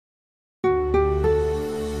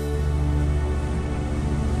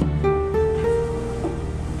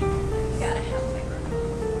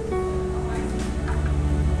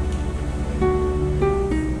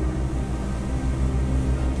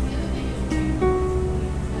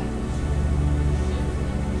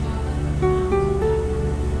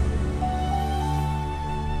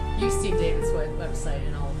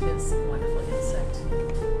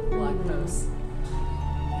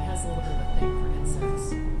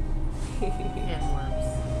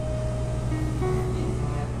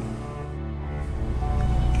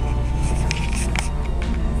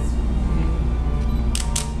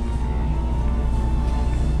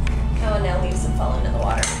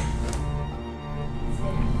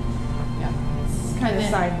kind of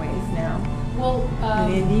sideways now. Well,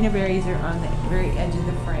 the Andina berries are on the very edge of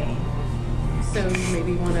the frame. so you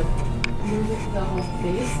maybe want to move the whole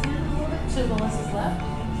base in a little bit to Melissa's left?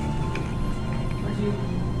 Or do you...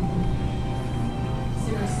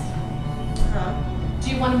 Serious? Do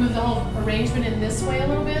you want to move the whole arrangement in this way a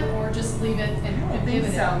little bit, or just leave it and I think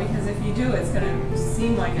so, because if you do, it's going to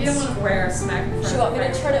seem like a square smack in front of the Do you want me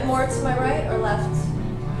to turn it more to my right or left?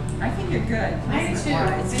 I think you're good. I do too.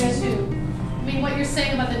 It's good too. I mean, what you're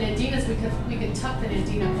saying about the Nandinas, we could tuck the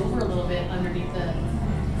Nandina over a little bit underneath the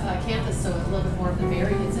canthus, so a little bit more of the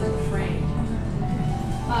berry gets into the frame.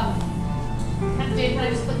 Dave, can I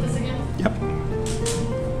just click this again? Yep.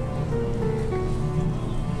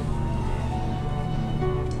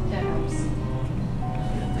 That helps.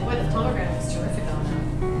 Boy, the pomegranate was terrific on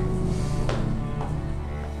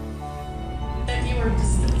that. And you were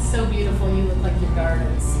just so beautiful. You look like your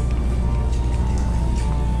gardens.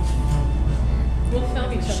 We'll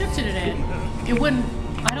film each other. Shifted it in. It wouldn't.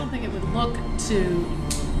 I don't think it would look to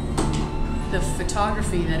the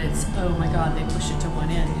photography that it's. Oh my God, they push it to one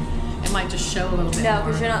end. It might just show a little bit. No,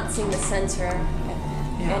 because you're not seeing the center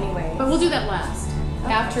anyway. But we'll do that last.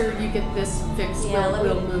 Okay. After you get this fixed,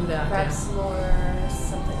 we'll move that. Grab some more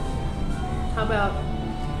something. How about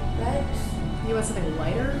red? You want something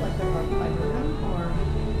lighter, like the viburnum, or?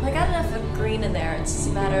 I got enough of green in there. It's just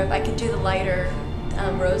a matter of I could do the lighter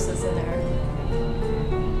roses in there.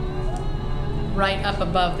 Right up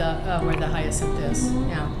above the where the hyacinth is.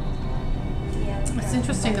 Yeah. It's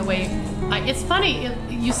interesting the way. It's funny.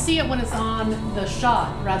 You see it when it's on the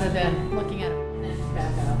shot rather than looking at it and then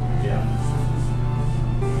back up. Yeah.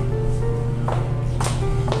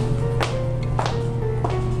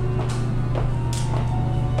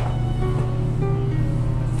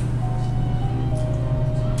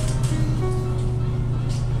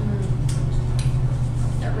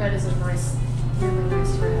 That red is a nice, really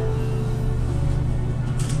nice red.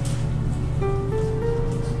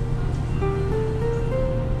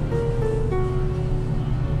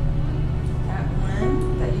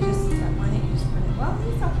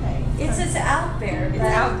 It's out there. It's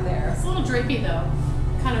out there. It's a little drapey though.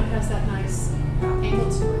 Kind of has that nice angle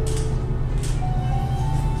to it.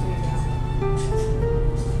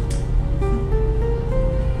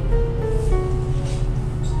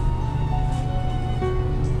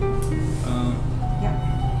 Yeah.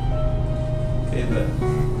 Okay, but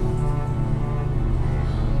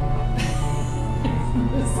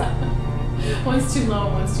one's too low,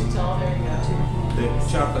 one's too tall. There you go. the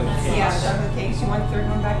chocolate cakes. Yeah, chocolate cakes. You want a third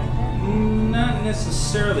one back in there? Not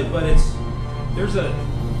necessarily, but there's a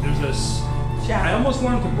I almost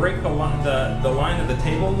wanted to break the line of the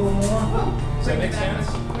table a little more. Does that make sense?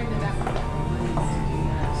 Bring the back.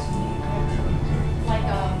 Like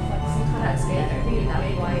some kind of Maybe that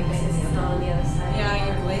white because it's not on the other side.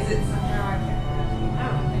 Yeah, you glaze it somehow. I can't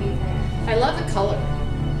remember. Anything. I love the color.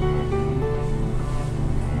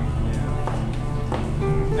 Yeah.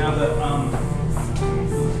 Now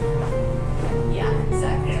Yeah,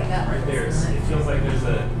 exactly. yeah, That right there. It looks feels like there's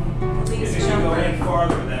a. If you go in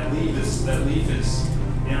farther, that leaf is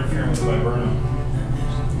interfering with viburnum.